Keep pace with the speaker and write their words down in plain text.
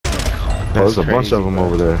There's a bunch of them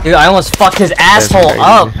over there. Dude, I almost fucked his asshole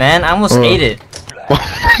up, man. I almost ate it.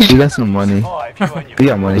 You got some money. You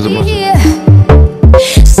got money.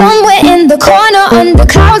 Somewhere in the corner, under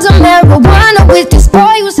clouds of marijuana, with this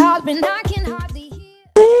boy who's hopping, I can hardly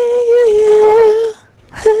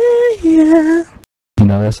hear. You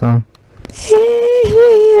know that song?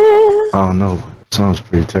 I don't know. Sounds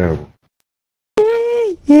pretty terrible.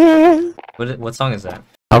 What song is that?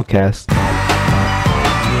 Outcast.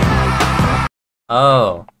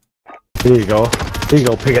 Oh. Here you go. Here you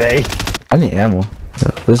go, pick an A. I need ammo.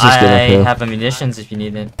 Let's just I get uphill. have munitions if you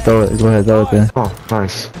need it. Throw it. Go ahead, throw it there. Oh,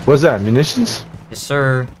 nice. What's that? Munitions? Yes,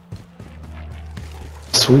 sir.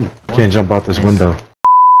 Sweet. Can't jump out this window.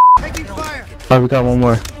 Oh, we got one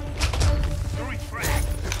more.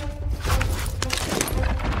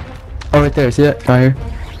 Oh, right there. See that? Right here.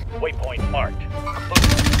 Waypoint marked.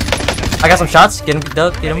 I got some shots. Get him,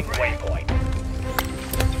 Doug. Get him.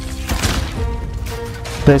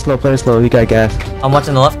 Play slow, play slow. You got gas. I'm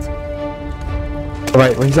watching the left.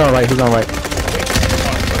 Alright, well, he's on right, he's on right.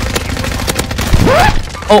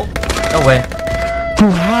 Oh, no way. Oh,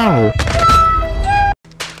 how?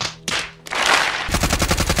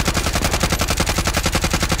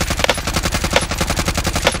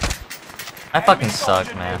 I fucking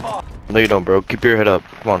suck, man. No, you don't, bro. Keep your head up.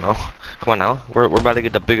 Come on now. Come on now. We're about to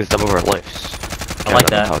get the biggest dub of our lives. I like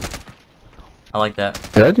that. I like that.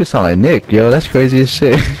 Yeah, that just sound like Nick, yo. That's crazy as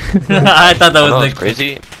shit. I thought that was It's Nick.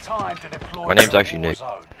 crazy. My name's actually Nick.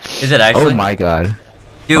 Is it actually? Oh my god.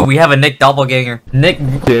 Dude, we have a Nick doppelganger. Nick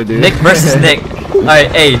versus Nick.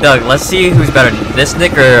 Alright, hey, Doug, let's see who's better. This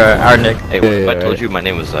Nick or our Nick? Hey, what if I told you my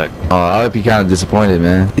name was Zach? Oh, I would be kind of disappointed,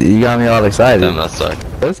 man. You got me all excited. Then that's Zach.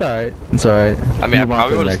 It's alright. It's alright. I mean, I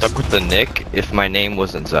probably would have stuck with the Nick if my name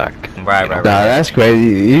wasn't Zach. Right. Nah, that's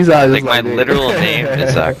crazy. He's always Like, my literal name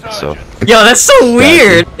is Zach, so. Yo, that's so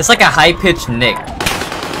weird. It's like a high-pitched Nick.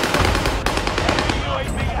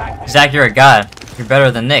 Zach, you're a god. You're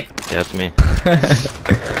better than Nick. Yeah, it's me.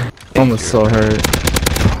 Almost so hurt.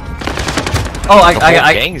 Oh, The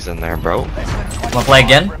whole gang's in there, bro. Wanna play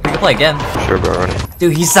again? We can play again. Sure, bro. Run it.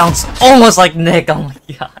 Dude, he sounds almost like Nick. Oh my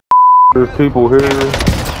god. There's people here.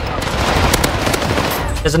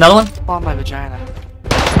 There's another one. On my vagina.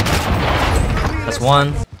 That's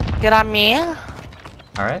one. Get on me.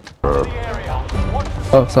 Alright.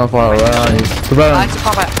 Oh, so far around. I like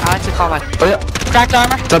to call my. Oh yeah. Cracked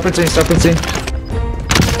armor. Stop it, stop it.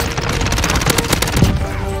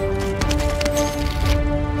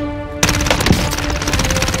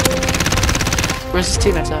 Where's his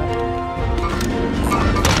teammates at?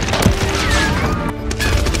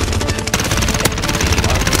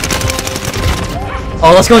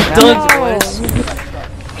 Oh, let's go, Doug.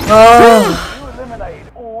 Oh.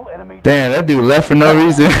 Damn, that dude left for no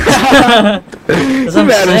reason. That's what I'm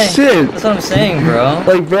saying. Shit. That's what I'm saying, bro.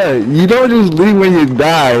 Like, bro, you don't just leave when you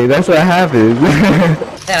die. That's what happens.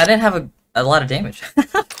 Yeah, I didn't have a lot of damage.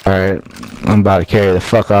 Alright, I'm about to carry the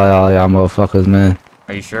fuck out of all y'all motherfuckers, man.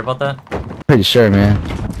 Are you sure about that? Pretty sure, man.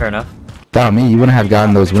 Fair enough. Without me, you wouldn't have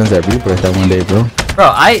gotten those wins at Rebirth that one day, bro. Bro,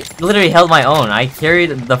 I literally held my own. I carried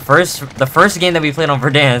the first game that we played on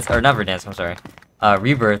Verdansk, or not Verdansk, I'm sorry.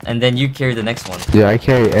 Rebirth, and then you carried the next one. Yeah, I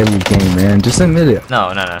carry every game, man. Just admit it.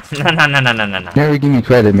 No. Never give me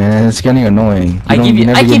credit, man. It's getting annoying. I give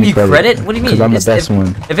you credit? What do you mean? Because I'm the best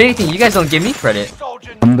one. If anything, you guys don't give me credit.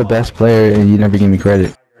 I'm the best player, and you never give me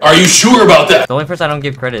credit. Are you sure about that? The only person I don't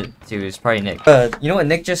give credit to is probably Nick. You know what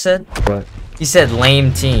Nick just said? What? He said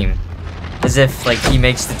lame team. As if, like, he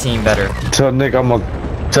makes the team better. Tell Nick I'm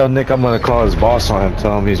gonna call his boss on him.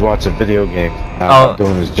 Tell him he's watching video games. Not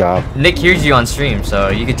doing his job. Nick hears you on stream, so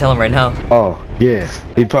you can tell him right now. Oh, yeah.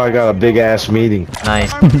 He probably got a big ass meeting.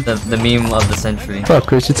 Nice. the meme of the century. Fuck,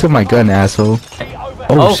 Chris, you took my gun, asshole.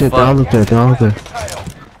 Oh shit, they're all up there,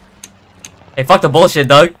 Hey, fuck the bullshit,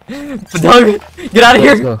 Doug. Doug, get out of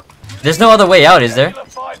here. Go. There's no other way out, is there?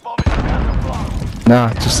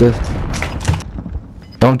 Nah, just this.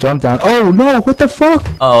 Don't jump down. Oh no, what the fuck?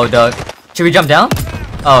 Uh oh, Doug. Should we jump down?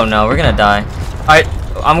 Oh no, we're gonna die. Alright,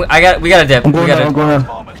 we gotta dip. I'm going down.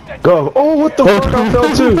 Go. Oh, what the fuck? I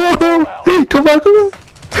fell too. Come on.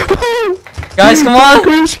 Guys, come on.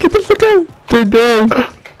 Chris, get the fuck out. They're dead.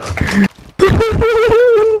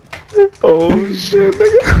 Oh shit,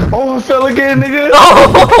 nigga. Oh, I fell again, nigga.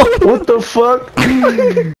 Oh. What the fuck?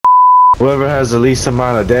 Whoever has the least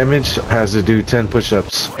amount of damage has to do 10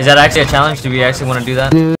 push-ups. Is that actually a challenge? Do we actually want to do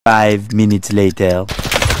that? 5 minutes later.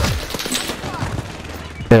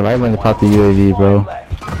 Yeah, right when they pop the UAV, bro.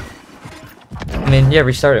 I mean, yeah,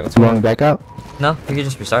 restart it. What's You wrong? want me back out? No, you can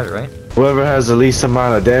just restart it, right? Whoever has the least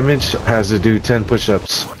amount of damage has to do 10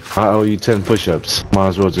 push-ups. I owe you 10 push-ups. Might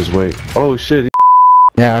as well just wait. Oh shit.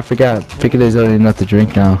 Yeah, I forgot. Piccadilly's already enough to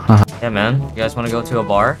drink now. Yeah, man. You guys want to go to a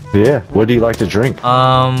bar? Yeah. What do you like to drink?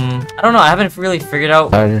 I don't know. I haven't really figured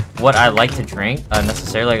out Harder. what I like to drink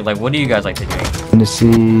necessarily. Like, what do you guys like to drink? Let me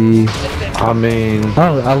see. I mean,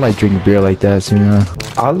 I like drinking beer like that, so, you know.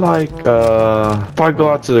 I like, if I go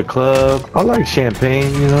out to the club, I like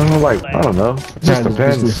champagne, you know? Like, I don't know. It just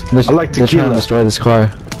depends. I like They're trying to tequila. destroy this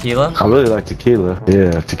car. Tequila? I really like tequila.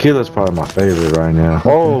 Yeah, tequila's probably my favorite right now.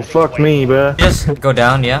 Oh, fuck me, bruh. Just go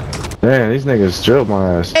down, yeah? Man, these niggas drilled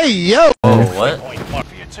my ass. Oh, what?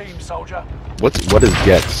 What is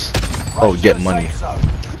gets? Oh, get money.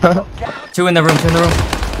 Two in the room,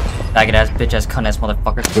 Faggot ass, bitch ass, cunt ass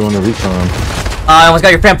motherfucker. Doing a recon. I almost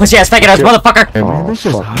got your friend, pussy ass, faggot ass motherfucker! Hey, man, this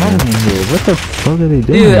is fuck, hot in here. What the fuck are they doing?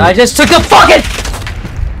 Dude, I just took the fucking.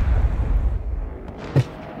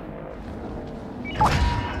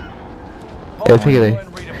 Yeah, Piccadilly.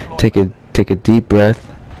 Take a deep breath.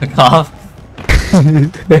 Cough.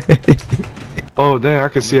 Oh, damn, I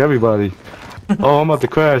can see everybody. Oh, I'm about to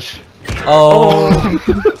crash. Oh.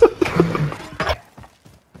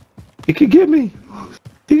 He can get me.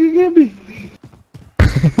 He can get me.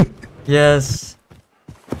 Yes.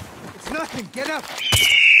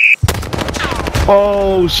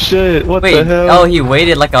 Oh, shit. What Wait, the hell? oh, he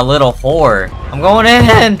waited like a little whore. I'm going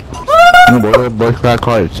in! No, boy, crack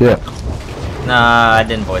hard, shit. Nah, I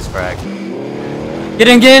didn't voice crack. Get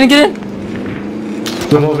in, get in, get in!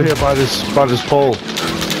 I'm over here by this pole.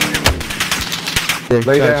 Yeah,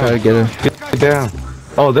 Lay down. try to get him. Get down.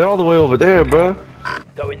 Oh, they're all the way over there, bro.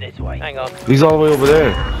 Going this way. Hang on. He's all the way over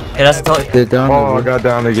there. Hey, that's the They're down. Oh, I got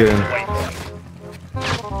down again.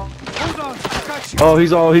 Oh,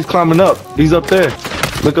 he's climbing up. He's up there.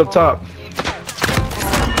 Look up top.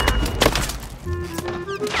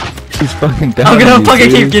 He's fucking down. I'm gonna you, fucking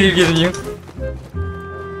dude. keep getting you.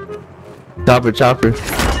 Chopper.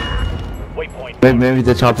 Waypoint. Maybe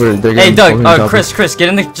the chopper. They're Hey, getting Doug, fucking Chris, get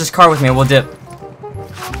in the car with me and we'll dip.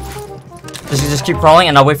 Just keep crawling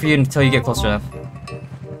and I'll wait for you until you get closer enough.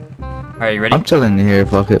 Alright, you ready? I'm chilling in here.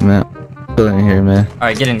 Fuck it, man. Chilling in here, man.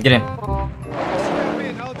 Alright, get in.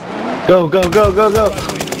 Go.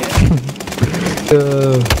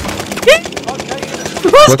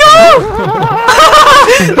 Let's go!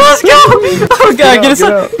 Let's go! Oh god, get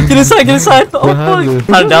inside. Oh fuck.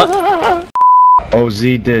 Not down. OZ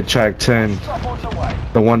did track 10.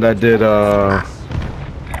 The one that did that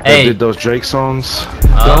Hey. did those Drake songs.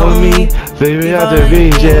 Go with me, baby, out the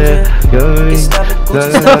beach, yeah. Go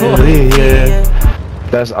with me, yeah.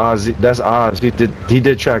 That's Oz. He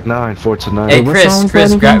did track 9 for tonight. Hey Chris,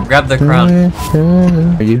 grab the crown.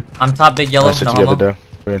 Are you? I'm top big yellow, That's no what you homo. gotta do.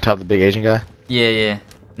 We're gonna top the big Asian guy. Yeah,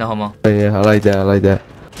 no homo. Oh, yeah, I like that.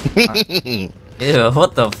 Ew,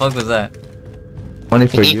 what the fuck was that? Money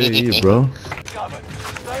for you, bro.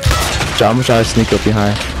 So I'm gonna try to sneak up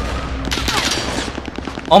behind.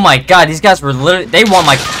 Oh my god, these guys were literally. They want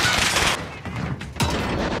my.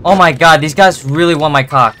 Oh my god, these guys really want my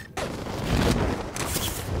cock.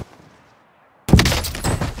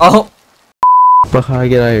 Oh. But how I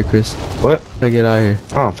get out of here, Chris? What? How I get out of here?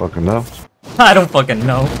 I don't fucking know. I don't fucking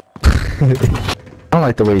know. I don't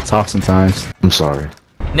like the way he talks sometimes. I'm sorry.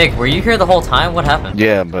 Nick, were you here the whole time? What happened?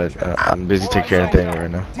 Yeah, but I'm busy taking care of things right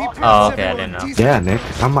now. Oh, okay, I didn't know. Yeah, Nick.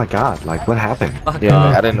 Oh my god. Like, what happened? Fuck Yeah,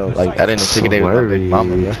 off. I didn't know. Like, I didn't take a day with my big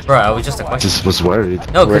mama. Yeah. Bro, it was just a question. Just was worried.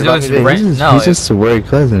 No, because it was He's just a weird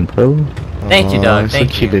cousin, bro. Thank you, Doug. so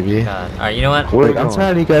Thank cute you. of you. God. Alright, you know what? Where we Like, I'm going?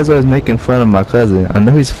 tired of you guys always making fun of my cousin. I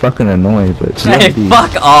know he's fucking annoying, but just let Hey, it be.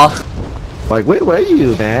 fuck off. Like, where were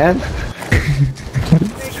you, man?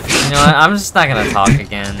 You know what? I'm just not gonna talk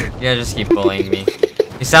again. You guys just keep bullying me.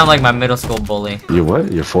 You sound like my middle school bully. You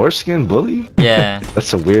what? Your foreskin bully? Yeah.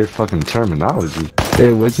 That's a weird fucking terminology.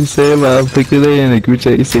 Hey, what'd you say about Piccadilly in the group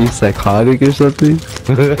chat? You say he's psychotic or something?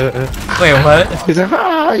 Wait, what? He's like,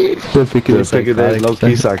 ah, you The Piccadilly psychotic.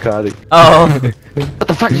 low-key psychotic. Oh. What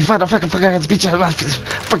the fuck? You find a fucking bitch? I'm gonna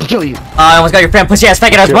fucking kill you. I almost got your friend pussy ass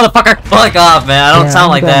faggot ass motherfucker. Fuck off, man. I don't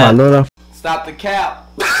sound like that. Stop the cap.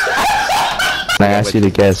 When I asked you to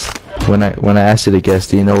guess, when I asked you to guess,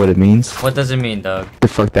 do you know what it means? What does it mean, Doug? To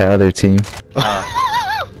fuck that other team. Oh.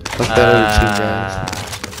 What's that other two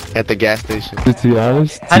guys? At the gas station. To be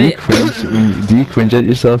honest, How do do you cringe at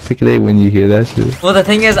yourself, Piccadilly, when you hear that shit? Well, the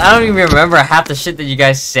thing is, I don't even remember half the shit that you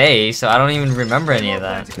guys say, so I don't even remember any of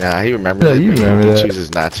that. Nah, he remembers No, it. you but remember he that.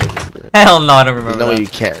 chooses not to remember it. Hell no, I don't There's remember no way that. you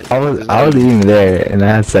can't. I was even there, and I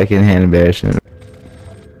had secondhand embarrassment.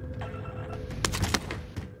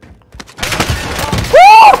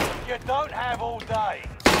 You don't have all day.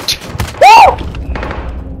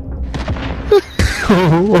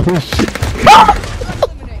 Oh shit!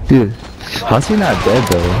 Dude, how's he not dead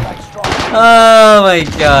though? Oh my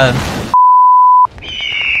god.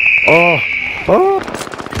 Oh, oh.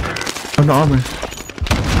 On the armor.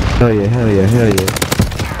 Hell yeah, hell yeah, hell yeah.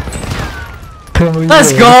 Hell yeah.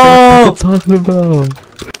 Let's go! What are you talking about?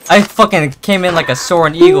 I fucking came in like a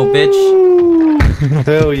soaring eagle, bitch.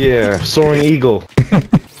 Hell yeah, soaring eagle.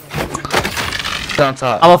 Down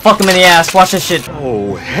top. I'ma fuck him in the ass. Watch this shit.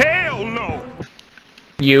 Oh, hell no!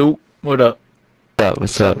 You, what up?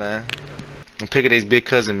 What's up? man? I'm Piccadilly's big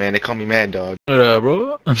cousin, man. They call me Mad Dog. What up,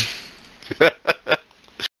 bro?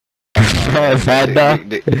 Fat dog.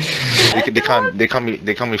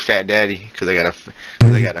 They call me Fat Daddy because I got a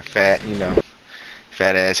fat,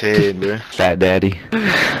 fat ass head, bro. Fat daddy.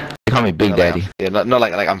 They call me Big Daddy. No,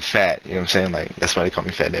 like I'm fat. You know what I'm saying? Like that's why they call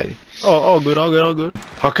me Fat Daddy. Oh, all good, all good, all good.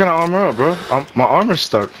 How can I armor up, bro? My armor's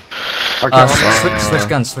stuck. I can't Switch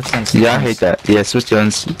guns, switch guns. Yeah, I hate that. Yeah, switch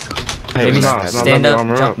guns. Hey, Maybe nah, it's not stand letting up, me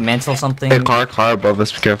armor jump, up. mantle something. Hey, car above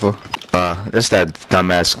us, be careful. That's that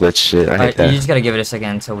dumbass glitch shit. I hate Alright, that. you just gotta give it a second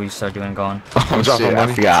until we start doing going. Oh I'm dropping shit, I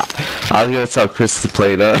money. forgot. I was gonna tell Chris to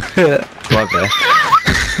play it up. My bad.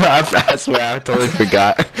 I swear, I totally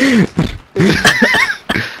forgot.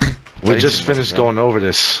 We just finished going over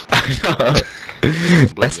this.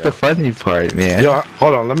 That's the funny part, man. Yo,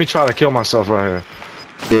 hold on. Let me try to kill myself right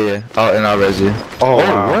here. Yeah. Oh, and I'll res you. Oh,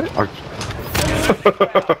 wow. what?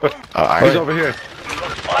 He's over here.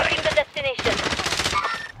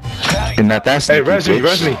 And not that Hey, sneaky, res me, bitch.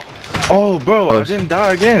 res me. Oh, bro, I Oh, didn't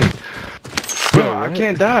die again. Bro, I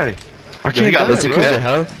can't die. I can't die, Is it because bro. of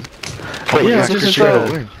health? Wait, Yeah, Chris, just you're try.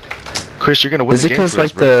 gonna win. Chris, you're gonna win Is the it game because for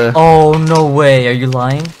us, like bro. the... Oh, no way. Are you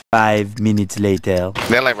lying? 5 minutes later.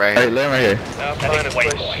 They're like right Hey, here. land right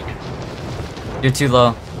here. You're too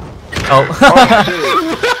low. Oh.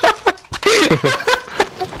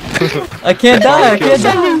 I can't die, I can't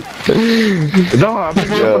die. No, I've been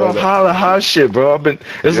jumping off high shit, bro. It's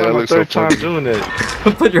Yeah, like it my looks so third time funny. doing it.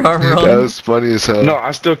 Put your armor on. That was funny as hell. No,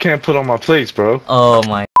 I still can't put on my plates, bro. Oh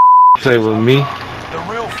my. Play with me. The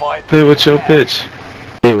real fight. Play with your bitch.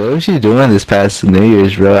 Hey, what was she doing this past New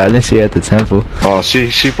Year's, bro? I didn't see her at the temple. Oh, she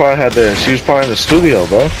was probably in the studio,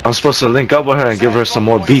 bro. I'm supposed to link up with her and give her some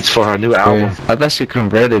more beats for her new album. I thought she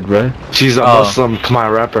converted, bro. She's a Muslim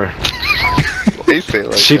Khmer rapper. They say it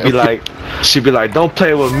like She'd be like, don't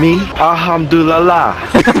play with me. Alhamdulillah.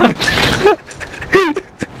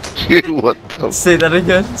 what the Say that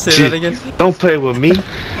again. Say that again. Don't play with me.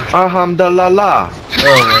 Alhamdulillah.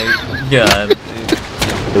 Oh my god.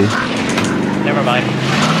 Never mind.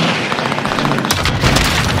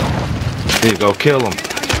 There you go, kill him.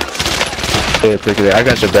 Yeah, pick it up. I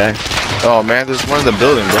got your back. Oh man, there's one in the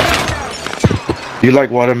building, bro. You like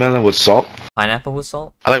watermelon with salt? Pineapple with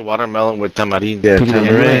salt? I like watermelon with tamarind. Yeah, Pick it up.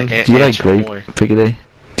 tamarind. Do you like grape? Pick it up.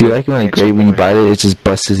 Do you like it when it's grape when you bite it? It just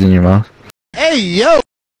busts in your mouth.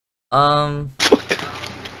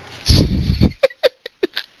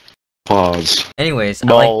 Pause. Anyways, I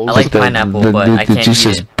like pineapple, but I can't juice eat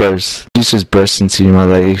just it. bursts. Juice just bursts into your mouth,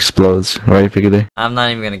 like it explodes. Right, pick it up. I'm not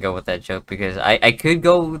even gonna go with that joke because I could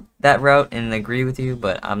go that route and agree with you,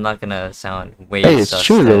 but I'm not gonna sound way Hey, it's sus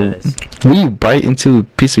true that though. it is. When you bite into a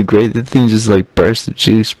piece of grape, that thing just like bursts of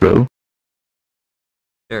juice, bro.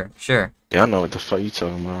 Sure. Yeah, I know what the fuck you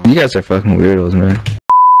talking about. You guys are fucking weirdos, man.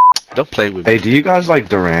 Don't play with me. Hey, do you guys like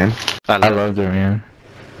Duran? I love Duran.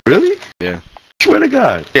 Really? Yeah. Swear to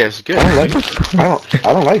God. Yeah, it's good. I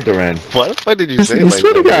don't like Duran. What the fuck did you say? You like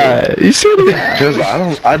swear to that? God. You swear to God. Cause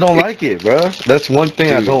I don't like it, bro. That's one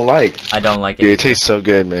thing I don't like. I don't like Yeah, it. it tastes so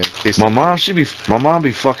good, man. My mom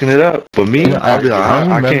be fucking it up, but me, I'll be like,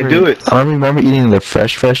 I can't do it. I don't remember eating the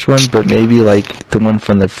fresh one, but maybe like the one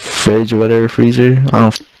from the fridge or whatever, freezer. I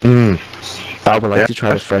would like to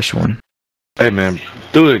try the fresh one. Hey man,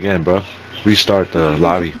 do it again, bro. Restart the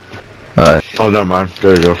lobby. Alright. Oh, never mind.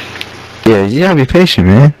 There you go. Yeah, you gotta be patient,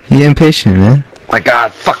 man. You impatient, man. My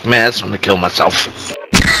God, fuck man, it's time to kill myself.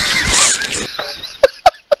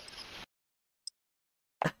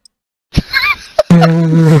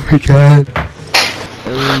 Oh my God.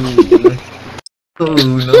 Oh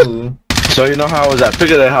no. So you know how I was at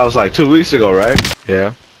Piccadilly House like 2 weeks ago, right?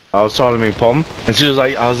 Yeah. I was talking to me, Pum, and she was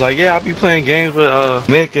like, I was like, yeah, I'll be playing games with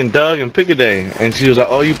Nick and Doug and Piccadilly, and she was like,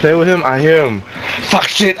 oh, you play with him? I hear him. Fuck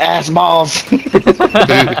shit, ass balls.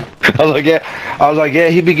 I was like, yeah,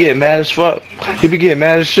 he be getting mad as fuck. He be getting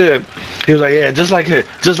mad as shit. He was like, yeah, just like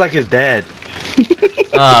his dad.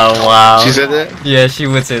 Oh wow. She said that? Yeah, she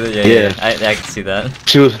would say that. Yeah. I can see that.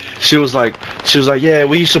 She was like, yeah,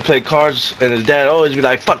 we used to play cards, and his dad always be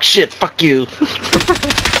like, fuck shit, fuck you.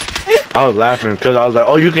 I was laughing because I was like,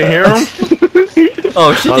 oh, you can hear him?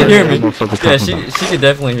 Oh, she can hear me. Motherfucker Yeah, talking she can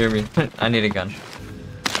definitely hear me. I need a gun.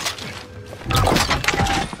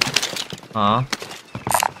 Aw.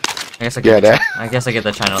 I guess I Yeah, get. that. I guess I get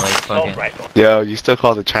the China Lake. Fuck it. Yo, you still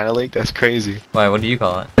call it the China Lake? That's crazy. Why? What do you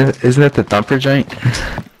call it? Isn't that the thumper joint?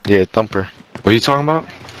 Yeah, Thumper. What are you talking about?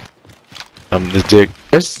 This dick.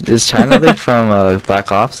 Is China Lake from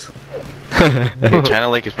Black Ops? Yeah, China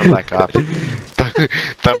Lake is from Black Ops.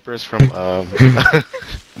 Thumper's from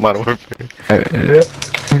Modern Warfare.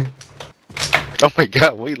 Oh my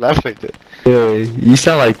god, what are you laughing at? Yeah, you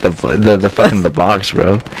sound like the fucking the box,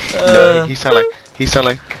 bro. No, he sound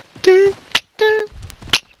like.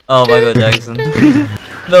 Oh, Michael Jackson.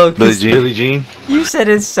 No, Billie Jean. Billie Jean. you said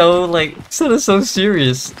it so like, so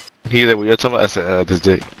serious. He that we are talking about. I said this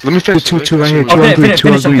dick. Let me finish. Two right here. Two Okay, on green. Two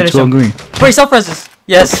on finish him, green. finish Two on him. green. Wait, self presses.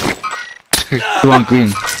 Yes. Two on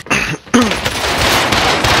green.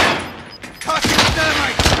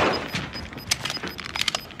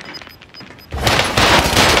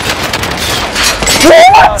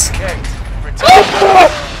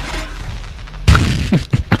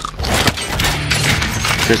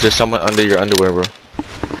 There's someone under your underwear, bro.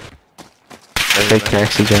 Fake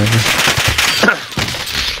taxi driver.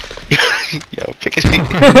 Yo, pick it.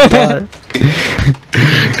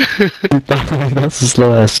 That's a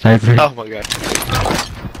slow ass sniper. Oh my god.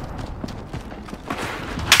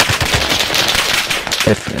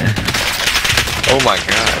 Oh my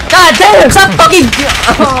god. God damn! Stop fucking.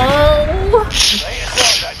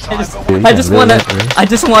 I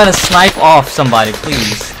just wanna snipe off somebody,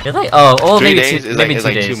 please. Really? Oh, 3 maybe days two, is maybe like, 2 is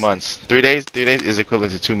like days. 2 months. 3 days is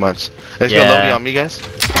equivalent to 2 months. Let's Yeah. get a loadie on me, guys.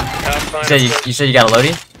 You said you got a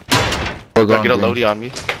loadie? We're No, going get a green. loadie on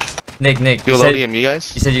me. Nick, Get a you loadie said, in me,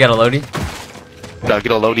 guys. you said you got a loadie? No,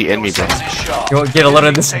 get a loadie in me, bro. You won't get a load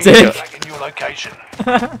of this dick?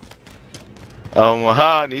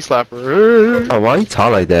 Haha, knee slapper. Oh, why are you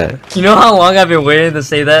tall like that? You know how long I've been waiting to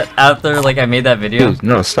say that after like I made that video? Dude,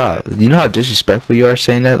 no, stop. You know how disrespectful you are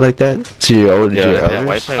saying that like that to your older Yeah, your yeah, why you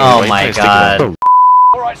elders? playing- Oh why you my playing sticky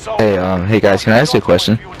god. Hey, hey guys, can I ask you a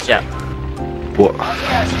question? Yeah. What?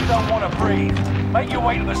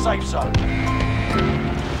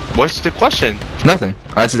 What's the question? Nothing.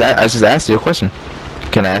 I just asked you a question.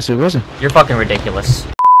 Can I ask you a question? You're fucking ridiculous.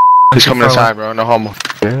 He's coming inside, bro. No homo.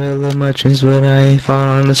 Girl, of my dreams, but I ain't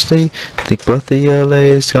falling asleep. Think both of your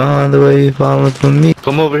legs gone the way you falling for me.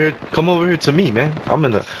 Come over here to me, man. I'm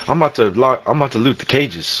about to loot the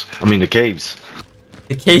cages. I mean the caves.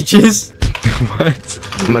 The cages? What?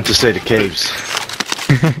 I meant to say the caves.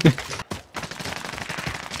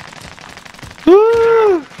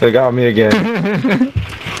 Woo! They got me again.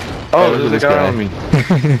 Oh, look at there's a this guy guy. on me.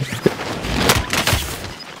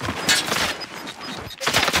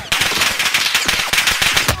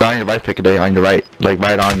 On your right, Piccadilly, on your right. Like,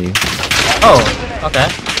 right on you. Oh, okay.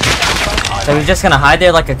 So we're just gonna hide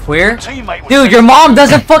there like a queer? Dude, your mom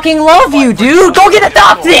doesn't fucking love you, dude! Go get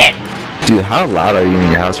adopted! Dude, how loud are you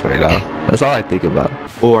in your house right now? That's all I think about.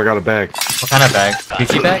 Oh, I got a bag. What kind of bag?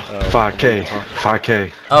 Gucci bag? 5K.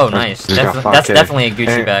 5K. Oh, nice. Just got That's 5K. definitely a Gucci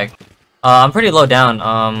And- bag. I'm pretty low down.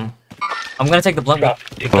 I'm gonna take the blunt.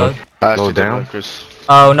 Go. Go down? Chris.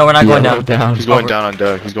 Oh, no, we're not going low down. He's going down on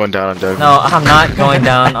Doug. He's going down on Doug. No, I'm not going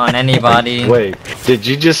down on anybody. Wait, did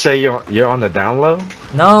you just say you're on the down low?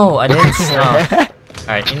 No, I didn't. No.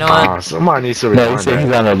 Alright, you know what? Ah, somebody needs to No, he return said he's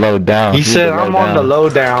that. on the low down. He He's said the low I'm on the down. low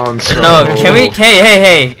down. So. No, can we?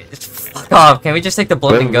 Hey! Fuck off. Can we just take the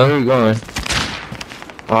blunt and Where go? are you going?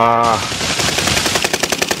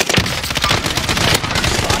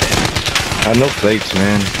 I know plates,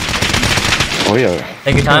 man. Oh yeah.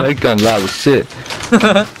 Take your That time. gun loud as shit.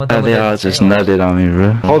 What the- They all just nutted on me,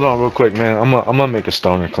 bro. Hold on real quick, man. I'm gonna make a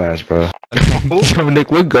stoner class, bro. Nick,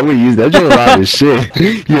 what gun we use? That joint loud as shit.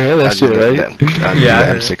 You heard that shit, right?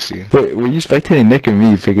 Yeah. M60. Wait, were you spectating Nick or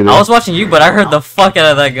me? Figure I was watching you, but I heard the fuck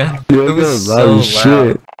out of that gun. Dude, It was loud so as loud.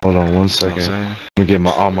 shit. Hold on one second. Let me get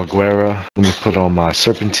my Armaguerra. Let me put on my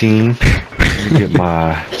serpentine. Let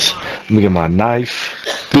me get my knife.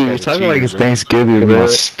 Dude, you're talking like it's Thanksgiving, Get bro. my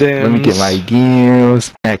stems. Let me get my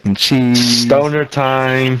games, mac and cheese. Stoner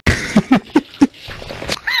time.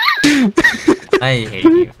 I hate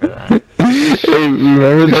you for that. Hey,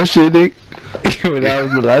 remember that shit, Nick? When I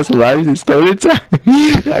was the last live in Stoner time,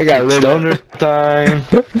 I got rid of Stoner time.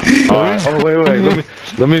 Alright. Oh wait.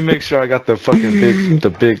 Let me make sure I got the fucking big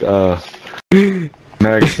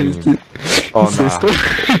magazine. Oh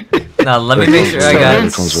nah. Now let me make sure I got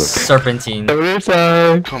It comes with- serpentine. Stoner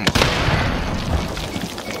time. Come on.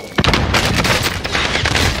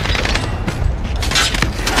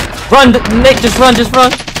 Run, Nick! Just run!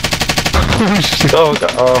 Oh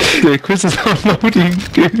god. Oh. Yeah, Chris is unloading.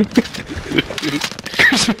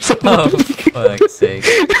 Chris is Oh, unloading. fuck's sake.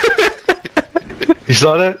 You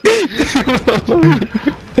saw that?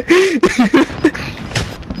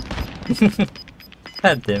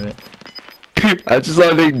 God damn it. I just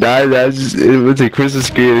saw Nick die. It was a Christmas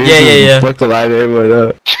screen. Yeah. Fuck the line everyone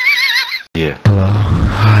up. Yeah. Hello.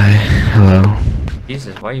 Hi. Hello.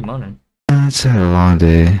 Jesus, why are you moaning? It's had a long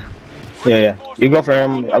day. Yeah. You go for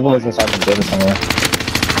him. I'm going inside the building somewhere.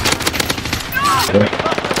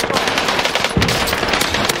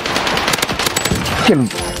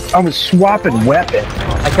 I was swapping weapons.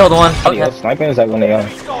 I killed one. Okay. Okay. Sniping is that when they are?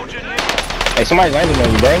 Hey, somebody's landing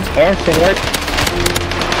on you, bro. Aaron, can you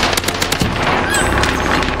work?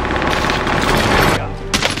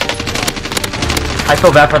 I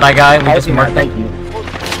feel bad for that guy. We just murked Thank him.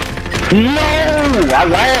 you. No! I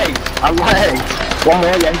lagged! One more,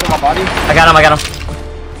 yeah, he's on my body. I got him.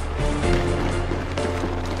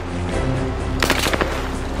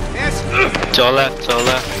 It's all left.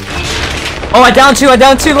 Oh, I down two.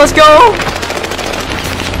 Let's go.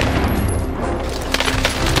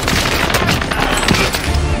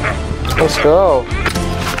 Let's go.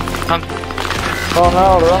 Oh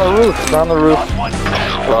no, they're on the roof.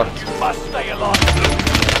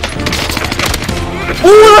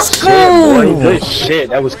 Ooh, let's Shit, boy. go. Good shit.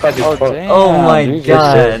 That was clutch as fuck. Oh my dude, good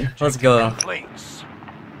god. Let's go. Please.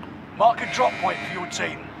 Mark a drop point for your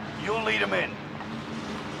team. You'll lead them in.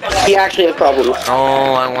 He actually has problems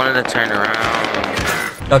Oh, I wanted to turn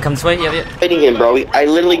around. Go, come this way. Yep. fighting him, bro. I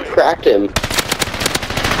literally cracked him.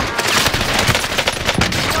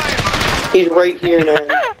 He's right here now.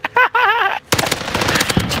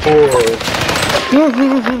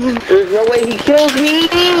 There's no way he kills me,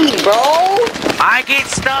 bro. I get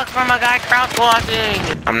stuck from a guy crouch walking.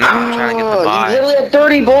 I'm trying to get the He buy. literally had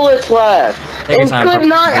 30 bullets left. Take your And time, could bro.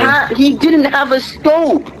 not have. He didn't have a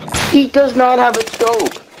scope. He does not have a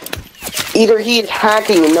scope. Either he is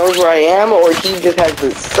hacking and knows where I am, or he just has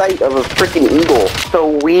the sight of a freaking eagle.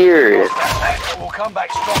 So weird. We'll come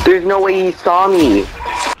back strong. There's no way he saw me.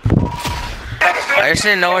 I just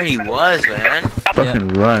didn't know where he was, man. Fucking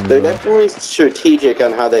run, They're bro. definitely strategic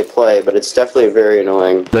on how they play, but it's definitely very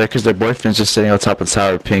annoying. Because their boyfriend's just sitting on top of the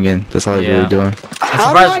tower pinging. That's all they're Yeah. really doing.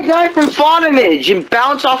 How did I die from fawn image and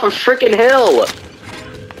bounce off a freaking hill?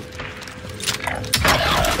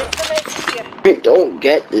 I don't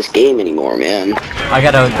get this game anymore, man. I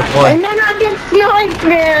gotta deploy. And then I get sniped,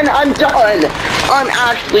 man! I'm done! I'm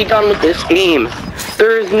actually done with this game.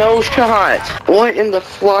 There is no shot. What in the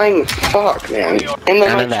flying fuck, man? And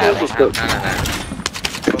then my chair was None of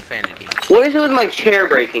that. Profanity. What is it with my chair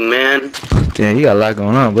breaking, man? Damn, you got a lot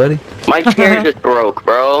going on, buddy. My chair just broke,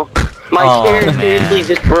 bro. My Oh, chair man. seriously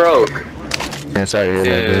just broke. Yeah, sorry to hear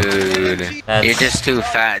that, dude. Dude, That's- you're just too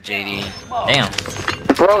fat, JD. Damn.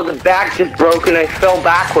 Bro, the back just broke and I fell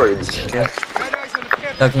backwards.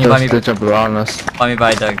 Doug, can you buy me? They're jumping around us. Buy me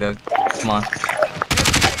by Doug. Come on.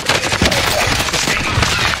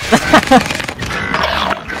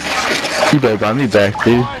 You better buy me back,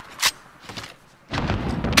 dude.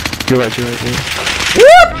 You're right.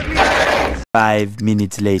 5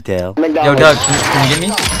 minutes later. Yo, Doug, can you get me?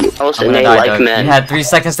 Also, I'm gonna they die, like Doug. men. You had 3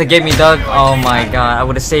 seconds to get me, Doug. Oh my god, I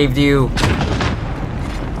would have saved you. You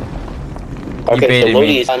Okay, baited so me.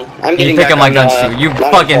 Lodi's on. I'm You getting pick back up my on, guns too. You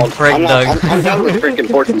not fucking involved. prick, I'm Doug. I'm done with freaking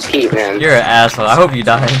Fortune's Keep, man. You're an asshole. I hope you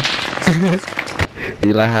die.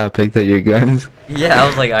 You like how I picked up your guns? Yeah, I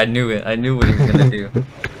was like, I knew it. I knew what he was gonna do.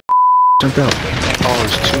 Jump out. Oh,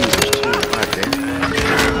 there's two. God damn.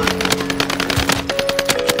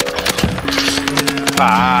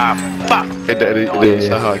 Ah, fuck. It is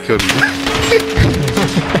how I killed him.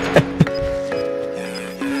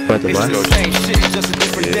 But the what? Same shit, just a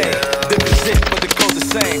different day. Different shit, but the code the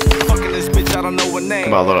same. Fucking this bitch, I don't know her name.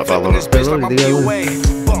 Come on, load up, Flipping this bitch like my Load up.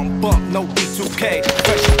 POA. Bump, no B2K.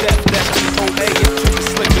 Fresh to death, that POA. If you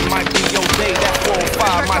slipping, might be your day. That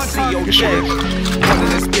 405, my COJ. Running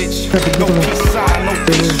this bitch, no peace sign, no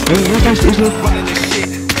peace. Running this shit,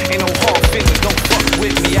 ain't no hard feeling. Don't fuck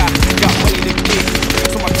with me, I got money to get.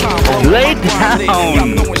 So my time roll, Lay my grind lit. down.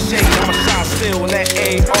 Y'all throwing shade, I'ma shine still in that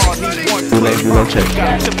AR. Need one Reload, check.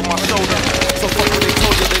 got a chip on my shoulder. So fuck what they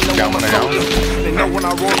told you, they know I'm a soldier. They know when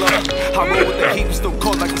I roll up, I roll with the heat, still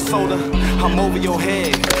cold like a soda. I'm over your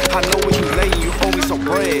head, I know where you lay, you owe me some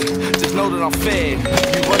bread. Just know that I'm fed,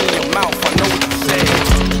 you run in your mouth, I know what you said.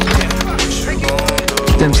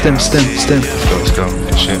 Stem. Let's go.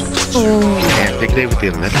 Good shit. Damn, big day with the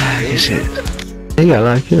 11. Good shit. You got a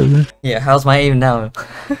lot of kills, man. Yeah, how's my aim now?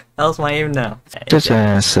 How's my aim now? Just your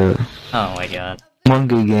ass up. Oh my god. One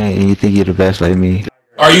good game and you think you're the best like me.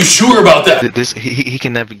 Are you sure about that? This he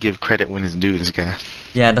can never give credit when it's due. This guy.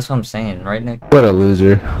 Yeah, that's what I'm saying, right, Nick? What a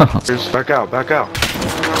loser. Back out.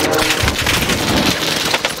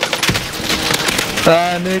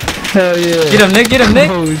 Ah, Nick. Hell yeah. Get him, Nick. Get him, Nick.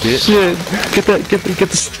 Oh shit. Get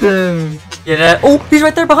the stem. Get that. Oh, he's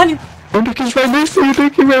right there behind you. Oh, Nick is right next to you.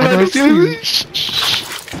 Nick is right next to you.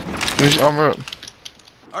 Where's your armor up?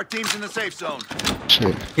 Our team's in the safe zone.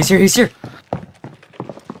 Shit. He's here. He's here.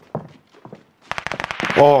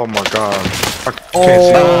 Oh my god. I can't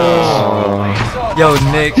Oh. Yo,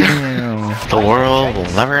 Nick. The world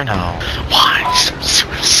will never know. Why so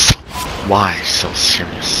serious? Why so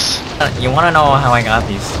serious? You wanna know how I got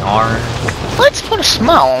these scars? Let's put a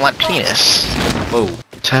smile on my penis. Whoa.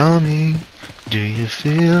 Tell me, do you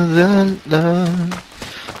feel the love?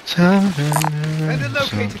 Tell me.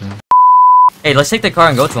 Something. Hey, let's take the car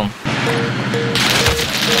and go to him.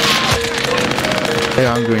 Hey,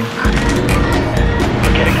 I'm green.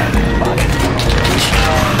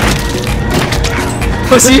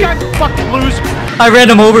 Pussy! Fucking lose. I ran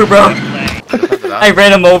him over, bro. I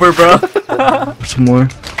ran him over, bro. Some more.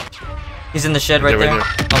 He's in the shed right there. On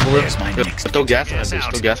blue. Throw gas on that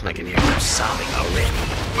bitch. Throw gas on that bitch.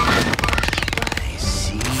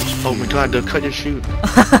 Oh my god, they'll cut your shoot.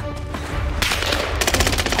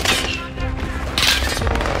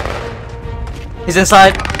 He's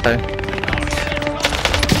inside.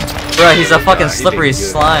 Bro, he's a fucking slippery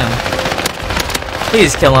slime.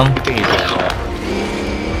 Please kill him.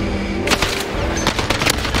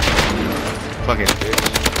 Fucking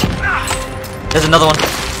bitch. There's another one.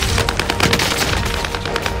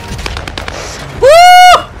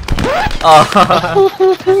 Oh.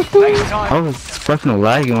 I was fucking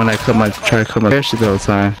lagging when I tried to cut my parachute all the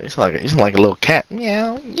time. It's like a little cat.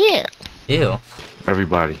 Meow. Yeah. Ew.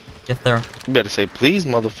 Everybody, Get there. You better say please,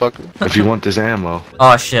 motherfucker. if you want this ammo.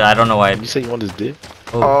 Oh shit, I don't know why. You say you want this dick?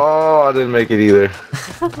 Oh, I didn't make it either.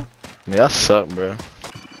 Yeah, I suck, bro.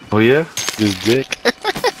 Oh yeah? This dick.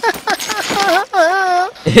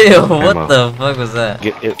 Ew, what the fuck was that?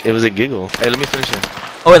 It was a giggle. Hey, let me finish him.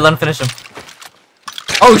 Oh wait, let him finish him.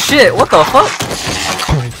 Oh shit, what the fuck?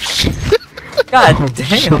 God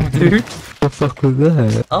damn, dude. What the fuck was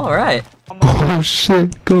that? Alright. Oh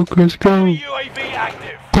shit, go Chris, go! UAV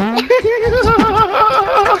active.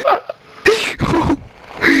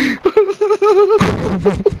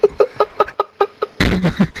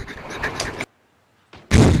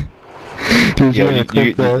 Dude, Yo, you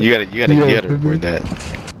gotta record that.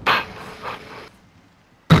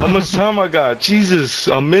 How much time I got? Jesus,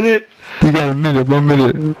 a minute? You got a minute, 1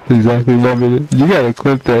 minute. Exactly 1 minute. You gotta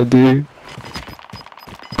clip that, dude.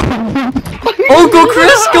 Oh, go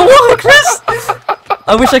Chris! Go on, Chris!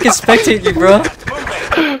 I wish I could spectate you, bro.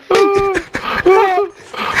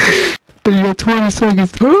 You got 20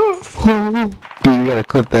 seconds. Dude, you gotta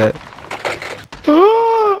clip that.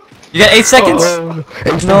 You got 8 seconds.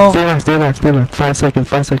 No. Stay there. 5 seconds.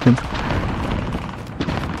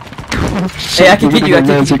 Hey, I can get you. You're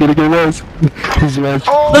gonna get res.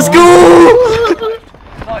 Let's go!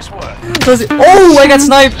 Nice work. Oh, I got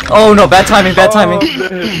sniped. Oh no, bad timing.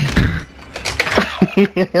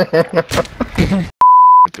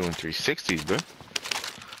 Doing 360s, bro.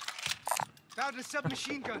 Found a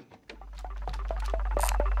submachine gun.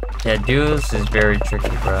 Yeah, dudes is very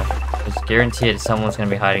tricky, bro. It's guaranteed someone's gonna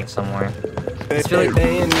be hiding somewhere. It's really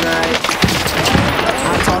Day and night.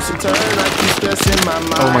 I toss and turn, I keep stressing my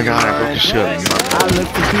mind. Oh my god, I broke the shit. I look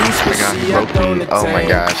for peace, but see, I don't Oh my attain.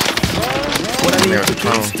 gosh. What I need to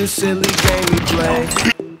peace, the silly game we play.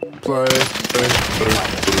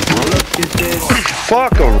 Look at this.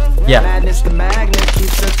 Fuck em. Yeah. Madness, the magnet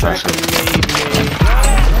keeps attracting me.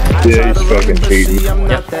 Yeah, he's fucking cheating. I'm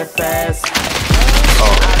not that fast. I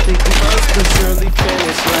think the first could surely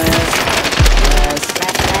finish last.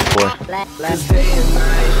 Last day and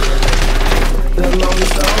night. The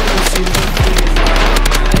longest owner seems to be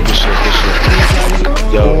Good shit.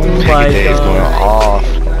 Yo, my Piggy Day's God. going off.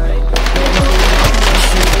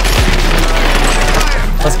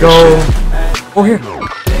 Let's go. Oh, here.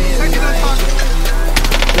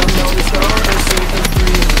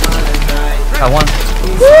 Got one.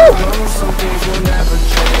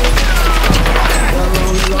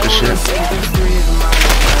 Good shit.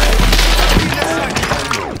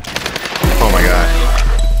 Oh my god.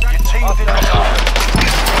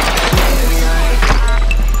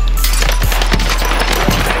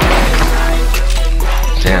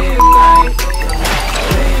 Damn.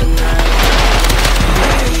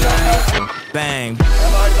 bang.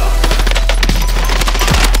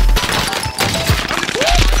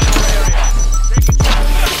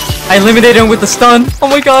 I eliminated him with the stun. Oh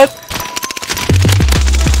my god.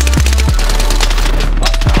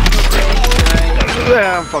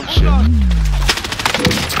 Damn, fuck shit.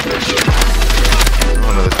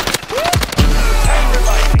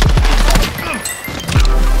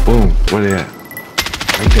 Boom. Where they at?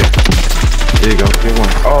 Okay. There you go. Get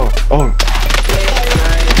one. Oh.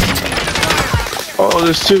 Oh,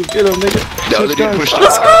 there's two. Get him, nigga. No, they didn't push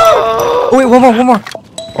Let's go! Oh, wait, one more.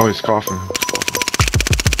 Oh, he's coughing.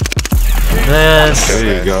 This.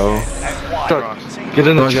 There you go. Get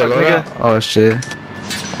in the truck, nigga. Oh shit.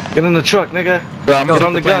 Get in the truck, nigga. Bro, I'm Get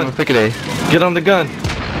on the gun. Pick it. Get on the gun.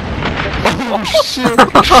 Oh shit.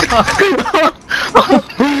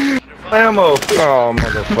 Ammo. Oh,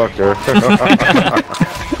 motherfucker.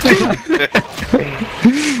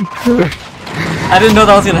 I didn't know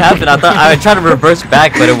that was gonna happen. I thought I would try to reverse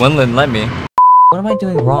back, but it wouldn't let me. What am I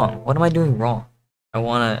doing wrong? I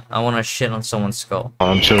wanna shit on someone's skull.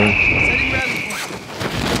 I'm chilling.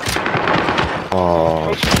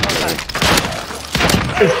 Oh.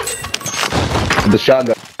 The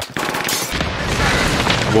shotgun.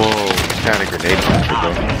 Whoa, kind of grenade launcher,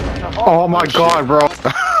 bro. Oh my god, bro.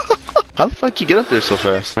 How the fuck you get up there so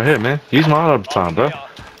fast? Right here, man. Use my automaton, bro.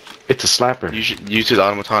 It's a slapper. You should use his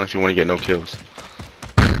automaton if you want to get no kills.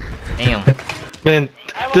 Damn. Man,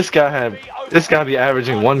 this guy be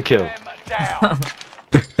averaging 1 kill.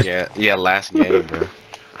 Yeah, last game, bro.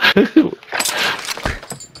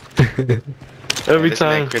 Every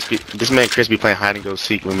time. This man Chris be playing hide and go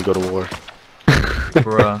seek when we go to war.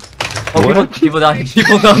 Bruh. Oh, people down here.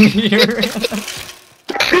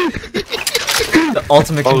 The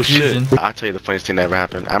ultimate confusion. Shit. I'll tell you the funniest thing that ever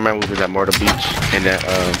happened. I remember we was at Myrtle Beach and that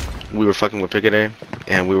we were fucking with Piccadilly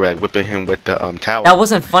and we were like whipping him with the tower. That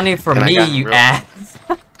wasn't funny for me, you ass.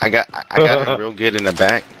 I got him real good in the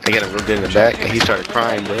back. And he started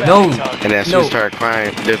crying, bro. No. And as he started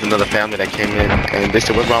crying, there's another family that came in and they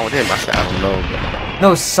said, "What's wrong with him?" I said, "I don't know, bro."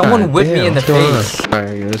 No, someone whipped me in the face.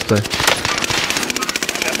 Alright, let's play.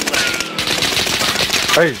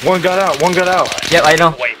 Hey, one got out. Yep, I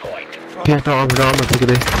know. Yeah, no, I'm gonna take it.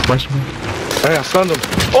 Watch me. Hey, I stunned him.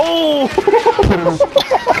 Oh!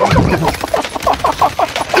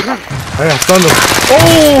 Hey, I stunned him.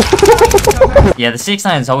 Oh! Yeah, the 6-9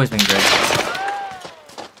 has always been good.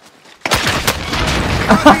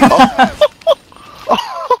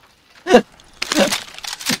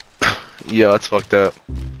 Yeah, that's fucked up.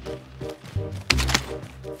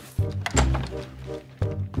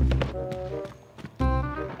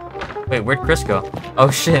 Wait, where'd Chris go?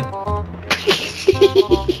 Oh shit.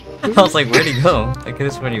 I was like, where'd he go? I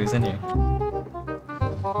could've sworn he was in here.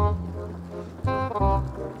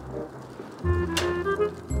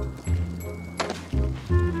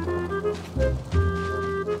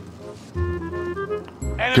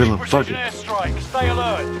 Enemy precision airstrike. Stay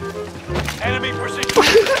alert. Enemy precision.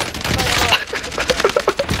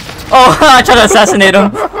 Oh, I tried to assassinate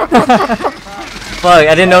him. Fuck,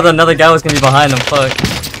 I didn't know that another guy was gonna be behind him. Fuck.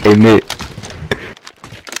 Hey, Nick.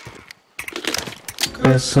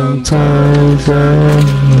 Cause sometimes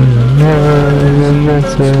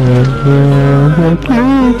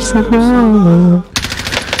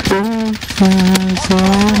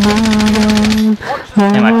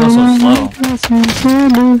Damn, I feel so slow.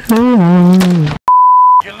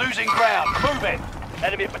 You're losing ground. Move it.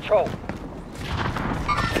 Enemy patrol.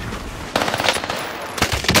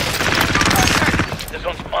 This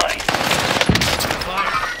one's mine.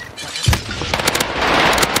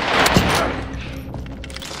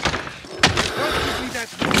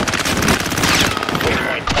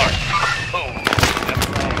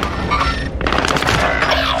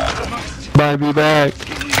 Buy me back.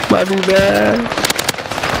 Buy me back.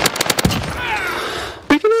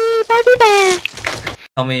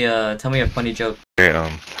 Tell me a funny joke. Okay,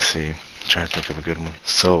 let's see. Trying to think of a good one.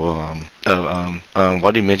 So,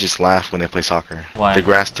 why do midgets laugh when they play soccer? Why? The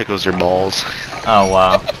grass tickles their balls. Oh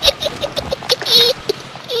wow.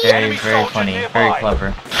 Very, very funny. Very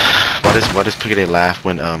clever. Why does Piccadilly laugh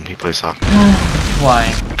when he plays soccer?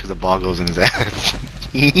 Why? Because the ball goes in his ass.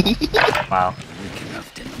 Wow.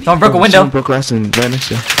 Someone broke a window. Someone broke glass and ran next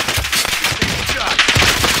to you.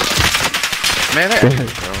 Man, that bro.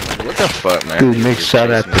 What the fuck, man? Dude, Nick shot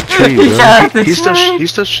at the tree, bro. He's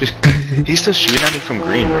still shooting at me from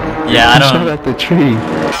green, bro. Yeah, I He don't. shot at the tree.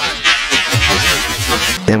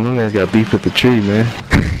 Damn, my man's got beef with the tree, man.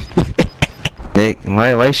 Nick,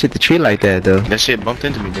 why you shit the tree like that, though? That shit bumped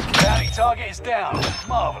into me, Nick. Bounty target is down.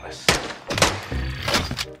 Marvelous.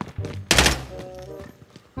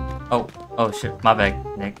 Oh shit, my bad,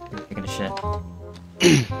 Nick. You're taking a shit.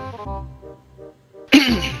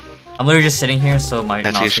 I'm literally just sitting here, so my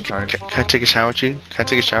mouse is charged. Can I take a shower with you? Can I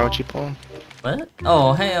take a shower with you, Paul? What?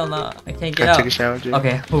 Oh hell no! I can't get Can I out. take a shower with you?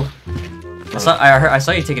 Okay. Whew. I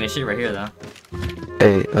saw you taking a shit right here though.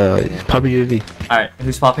 Hey, pop your UV. All right,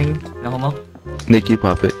 who's popping? No homo. Nick, you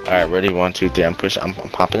pop it. All right, ready? 1, 2, 3. I'm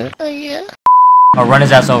popping it. I'll run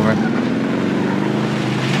his ass over.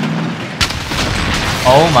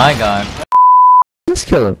 Oh my god. Let's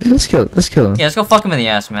kill him. Let's kill him. Let's kill him. Yeah, let's go fuck him in the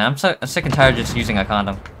ass, man. I'm sick and tired of just using a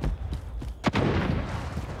condom.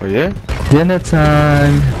 Oh yeah? Dinner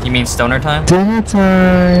time. You mean stoner time? Dinner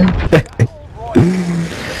time.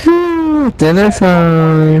 Dinner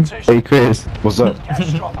time. Hey Chris, What's up?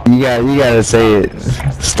 you gotta say it.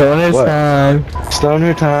 Stoner What? time.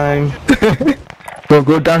 Stoner time.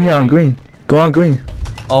 Go down here on green. Go on green.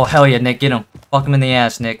 Oh hell yeah, Nick, get him. Fuck him in the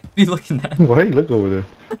ass, Nick. What are you looking at? Why you look over there?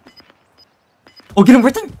 Oh, get him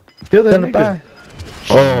right there. Kill that In the nigga. back.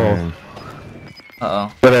 Oh. Uh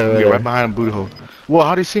oh. Whatever. You're right behind the booty hole. Whoa,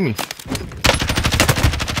 how do you see me?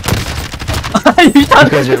 You shot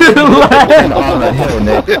Because you're to the left. on the hill,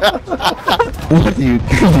 Nick. What do you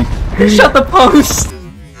think? You shot the post.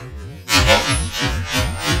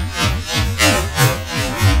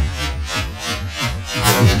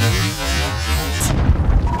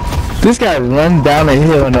 This guy run down a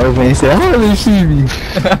hill in the open and said, "How did they see me?"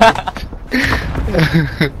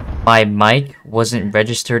 My mic wasn't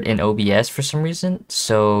registered in OBS for some reason,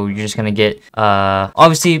 so you're just gonna get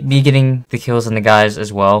obviously me getting the kills and the guys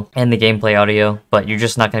as well, and the gameplay audio, but you're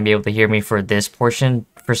just not gonna be able to hear me for this portion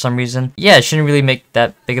for some reason. Yeah, it shouldn't really make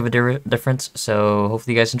that big of a difference, so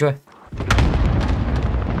hopefully you guys enjoy.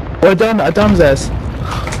 Oh, I downed his ass.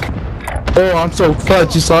 Oh, I'm so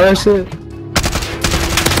fucked. You saw that shit?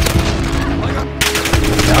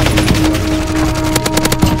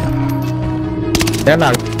 That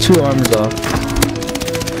knocked 2 arms off.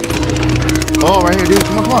 Oh, right here, dude.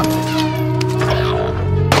 Come on, come on.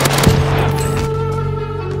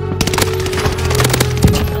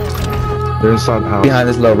 They're inside the house. Behind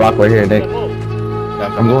this little rock right here, Nick.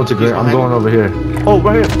 I'm going to green. I'm going over here. Oh,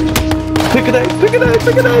 right here. Pick it A. Pick it A.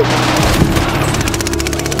 Pick it A.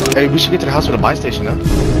 Hey, we should get to the house with a buy station, huh?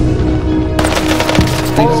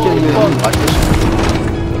 Buy station.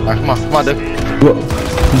 Alright, come on, dude. Whoa.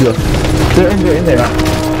 Go. They're in there.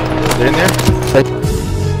 They're in there?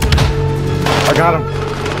 I got him.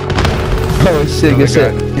 Oh shit, good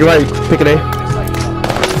shit. You're right, pick it A.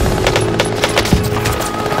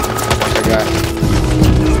 I got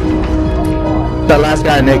That last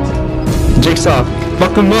guy, Nick. Jigsaw.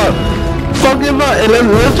 Fuck him up. Fuck him up. And let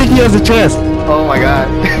him think he has a chance. Oh my god.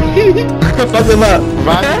 Fuck him up.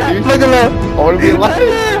 Run, dude. Fuck him up. I wanna be alive.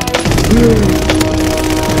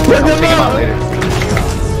 Fuck I'll him check him out up. later.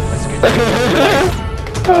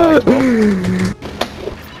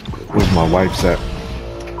 Where's my wipes at?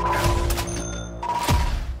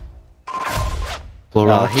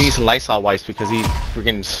 He needs some Lysol wipes because he's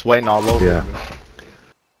freaking sweating all over. Yeah.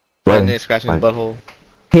 Right there, scratching his butthole.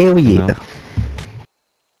 Hell yeah.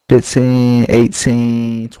 15,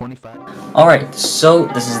 18, 25. Alright, so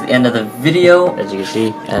this is the end of the video, as you can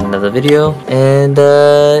see, end of the video, and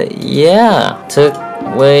yeah, took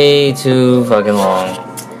way too fucking long.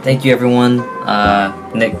 Thank you everyone,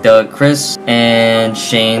 Nick, Doug, Chris, and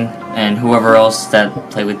Shane, and whoever else that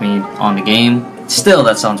played with me on the game. Still,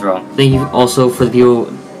 that sounds wrong. Thank you also for the people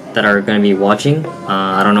that are going to be watching.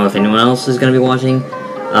 I don't know if anyone else is going to be watching,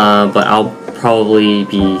 but I'll probably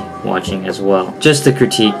be watching as well, just to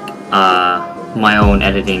critique my own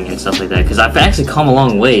editing and stuff like that, because I've actually come a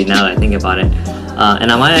long way now that I think about it.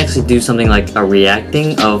 And I might actually do something like a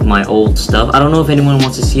reacting of my old stuff. I don't know if anyone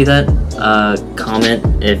wants to see that. Comment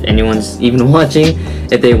if anyone's even watching,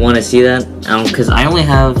 if they want to see that, because I only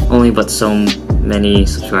have but so many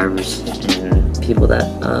subscribers and people that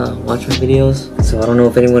watch my videos, so I don't know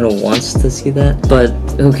if anyone wants to see that, but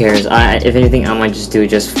who cares. If anything, I might just do it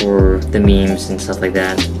just for the memes and stuff like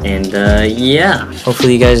that. And yeah,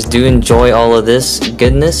 hopefully you guys do enjoy all of this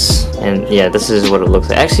goodness. And yeah, this is what it looks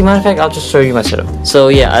like. Actually, matter of fact, I'll just show you my setup. So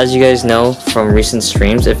yeah, as you guys know from recent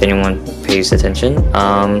streams, if anyone pays attention,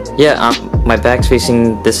 yeah, my back's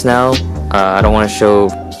facing this now. I don't want to show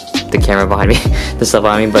the camera behind me, the stuff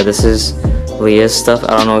behind me, but this is Leah's stuff.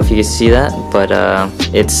 I don't know if you can see that, but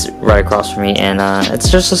it's right across from me, and it's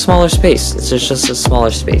just a smaller space. It's just a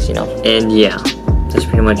smaller space, you know. And yeah, that's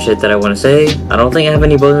pretty much it that I want to say. I don't think I have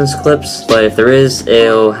any bonus clips, but if there is,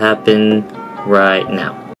 it'll happen right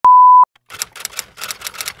now.